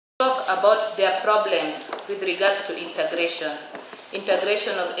talk about their problems with regards to integration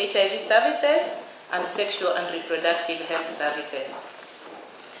of HIV services and sexual and reproductive health services.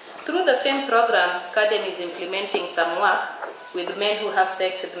 Through the same program, CADEM is implementing some work with men who have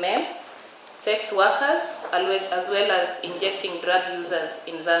sex with men, sex workers, as well as injecting drug users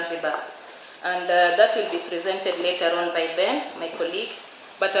in Zanzibar. And that will be presented later on by Ben, my colleague,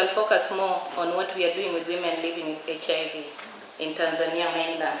 but I'll focus more on what we are doing with women living with HIV in Tanzania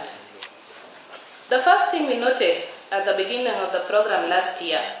Mainland. The first thing we noted at the beginning of the program last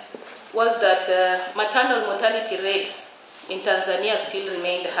year was that maternal mortality rates in Tanzania still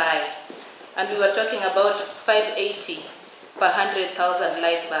remained high, and we were talking about 580 per 100,000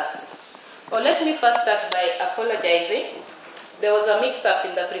 live births. Well, let me first start by apologizing. There was a mix-up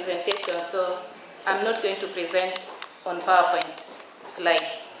in the presentation, so I'm not going to present on PowerPoint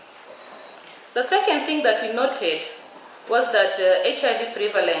slides. The second thing that we noted was that HIV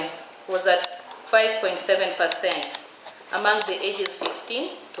prevalence was at 5.7% among the ages 15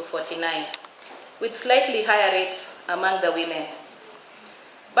 to 49, with slightly higher rates among the women.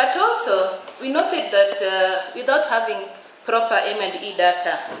 But also, we noted that without having proper M&E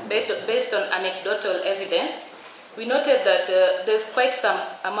data based on anecdotal evidence, we noted that there's quite some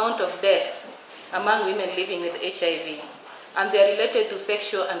amount of deaths among women living with HIV, and they're related to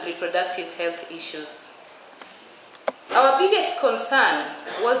sexual and reproductive health issues. Our biggest concern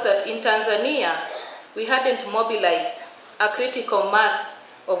was that in Tanzania, we hadn't mobilized a critical mass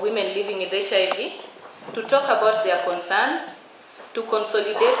of women living with HIV to talk about their concerns, to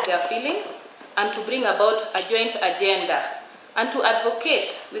consolidate their feelings, and to bring about a joint agenda, and to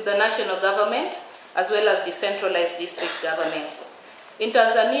advocate with the national government as well as decentralized district government. In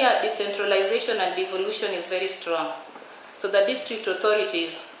Tanzania, decentralization and devolution is very strong. So the district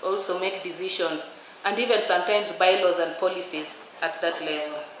authorities also make decisions and even sometimes bylaws and policies at that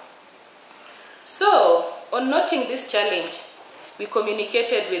level. So, on noting this challenge, we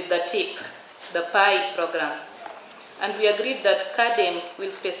communicated with the TIP, the PI program, and we agreed that CADEM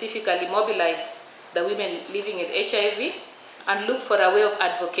will specifically mobilize the women living with HIV and look for a way of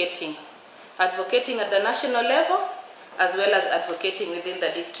advocating at the national level as well as advocating within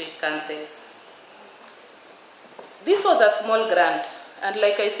the district councils. This was a small grant, and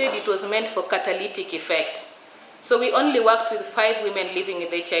like I said, it was meant for catalytic effect. So we only worked with 5 women living with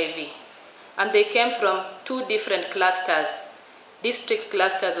HIV, and they came from 2 different clusters, district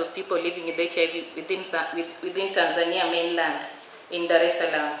clusters of people living with HIV within Tanzania Mainland in Dar es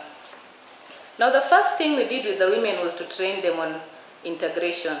Salaam. Now the first thing we did with the women was to train them on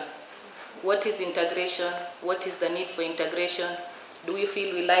integration. What is integration? What is the need for integration? Do we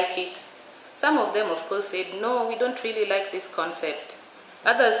feel we like it? Some of them, of course, said, no, we don't really like this concept.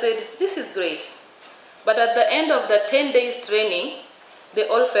 Others said, this is great. But at the end of the 10 days training, they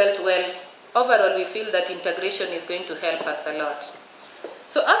all felt, well, overall we feel that integration is going to help us a lot.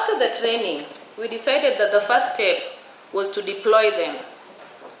 So after the training, we decided that the first step was to deploy them,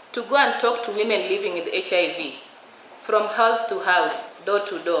 to go and talk to women living with HIV, from house to house, door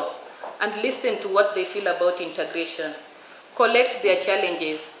to door, and listen to what they feel about integration, collect their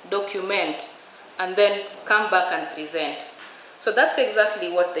challenges, document, and then come back and present. So that's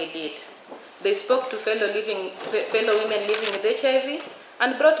exactly what they did. They spoke to fellow women living with HIV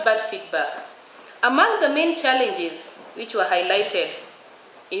and brought back feedback. Among the main challenges which were highlighted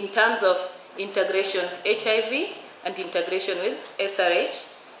in terms of integration HIV and integration with SRH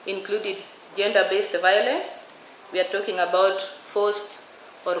included gender-based violence. We are talking about forced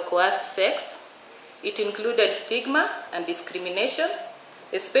or coerced sex. It included stigma and discrimination,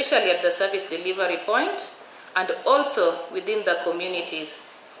 especially at the service delivery point and also within the communities.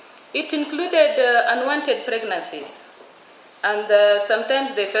 It included unwanted pregnancies, and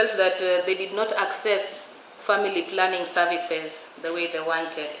sometimes they felt that they did not access family planning services the way they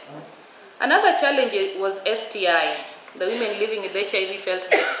wanted. Another challenge was STI. The women living with HIV felt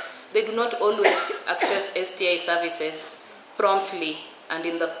that they do not always access STI services promptly and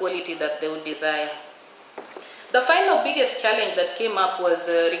in the quality that they would desire. The final biggest challenge that came up was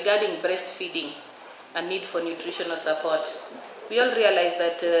regarding breastfeeding and need for nutritional support. We all realize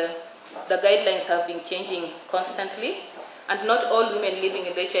that the guidelines have been changing constantly, and not all women living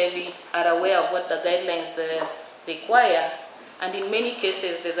with HIV are aware of what the guidelines require, and in many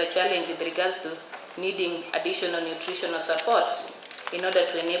cases there's a challenge with regards to needing additional nutritional support in order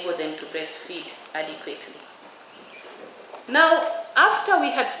to enable them to breastfeed adequately. Now, after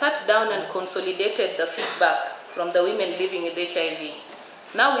we had sat down and consolidated the feedback from the women living with HIV,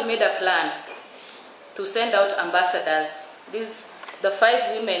 now we made a plan to send out ambassadors. The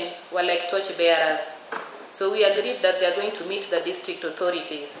 5 women were like torch bearers, So we agreed that they are going to meet the district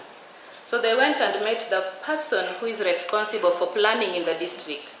authorities. So they went and met the person who is responsible for planning in the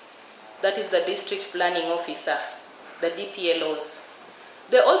district. That is the district planning officer, the DPLOs.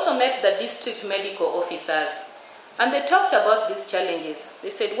 They also met the district medical officers, and they talked about these challenges.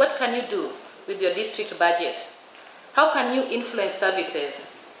 They said, what can you do with your district budget? How can you influence services?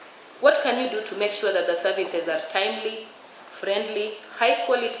 What can you do to make sure that the services are timely, friendly, high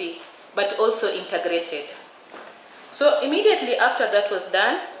quality, but also integrated? So immediately after that was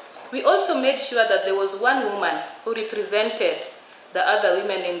done, we also made sure that there was one woman who represented the other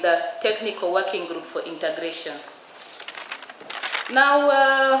women in the technical working group for integration.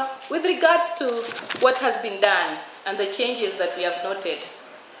 Now, with regards to what has been done and the changes that we have noted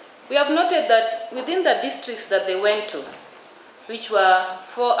that within the districts that they went to, which were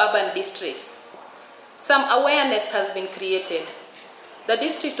 4 urban districts, some awareness has been created. The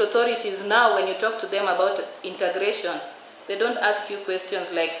district authorities now, when you talk to them about integration, they don't ask you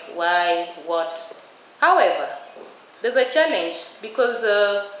questions like why, what. However, there's a challenge because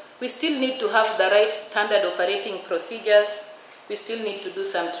we still need to have the right standard operating procedures. We still need to do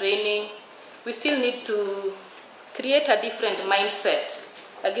some training. We still need to create a different mindset.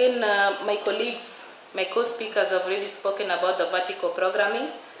 Again, my colleagues, my co-speakers have already spoken about the vertical programming.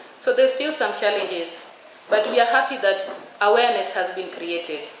 So there's still some challenges, but we are happy that awareness has been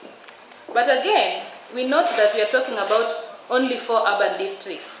created. But again, we note that we are talking about only 4 urban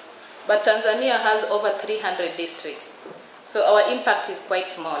districts, but Tanzania has over 300 districts. So our impact is quite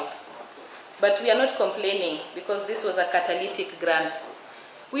small. But we are not complaining because this was a catalytic grant.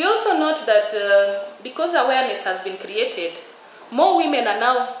 We also note that because awareness has been created, more women are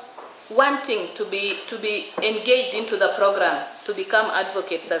now wanting to be engaged into the program, to become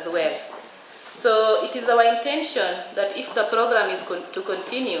advocates as well. So it is our intention that if the program is to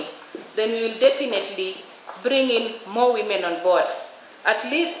continue, then we will definitely bring in more women on board. At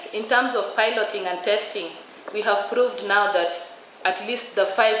least in terms of piloting and testing, we have proved now that at least the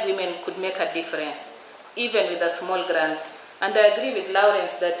 5 women could make a difference, even with a small grant. And I agree with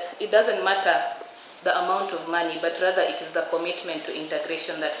Lawrence that it doesn't matter the amount of money, but rather it is the commitment to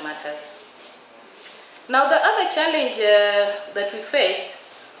integration that matters. Now, the other challenge that we faced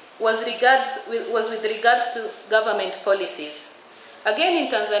was with regards to government policies. Again,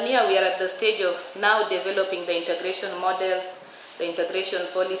 in Tanzania, we are at the stage of now developing the integration models, the integration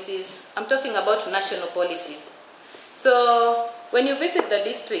policies. I'm talking about national policies. So when you visit the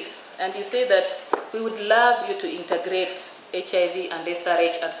districts and you say that we would love you to integrate HIV and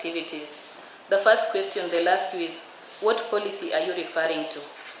SRH activities, the first question they'll ask you is, what policy are you referring to?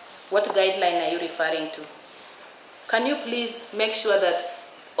 What guideline are you referring to? Can you please make sure that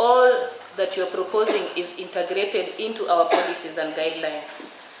all that you're proposing is integrated into our policies and guidelines?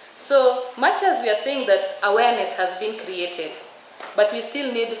 So much as we are saying that awareness has been created, but we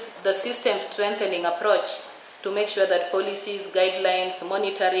still need the system strengthening approach to make sure that policies, guidelines,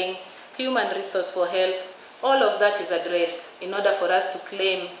 monitoring, human resource for health, all of that is addressed in order for us to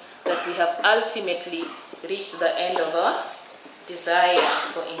claim that we have ultimately reached the end of our desire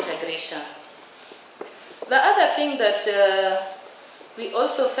for integration. The other thing that we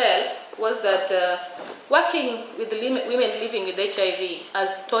also felt was that working with women living with HIV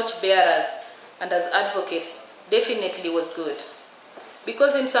as torchbearers and as advocates definitely was good.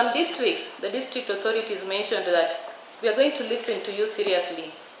 Because in some districts, the district authorities mentioned that we are going to listen to you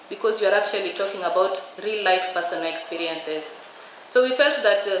seriously because you are actually talking about real-life personal experiences. So we felt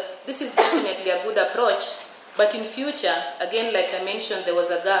that this is definitely a good approach, but in future, again, like I mentioned, there was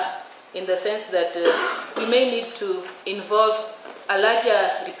a gap in the sense that we may need to involve a larger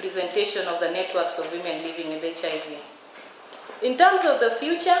representation of the networks of women living with HIV. In terms of the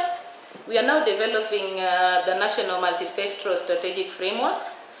future, we are now developing the National Multi-Sectoral Strategic Framework,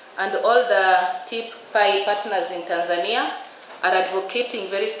 and all the TIP-PI partners in Tanzania are advocating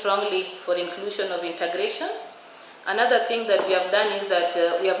very strongly for inclusion of integration. Another thing that we have done is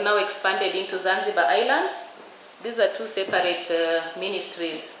that we have now expanded into Zanzibar Islands. These are 2 separate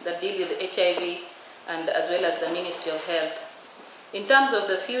ministries that deal with HIV and as well as the Ministry of Health. In terms of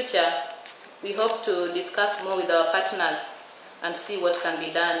the future, we hope to discuss more with our partners and see what can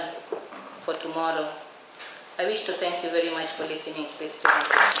be done for tomorrow. I wish to thank you very much for listening to this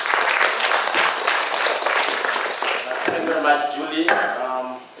presentation. Thank you very much, Julie,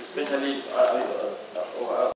 especially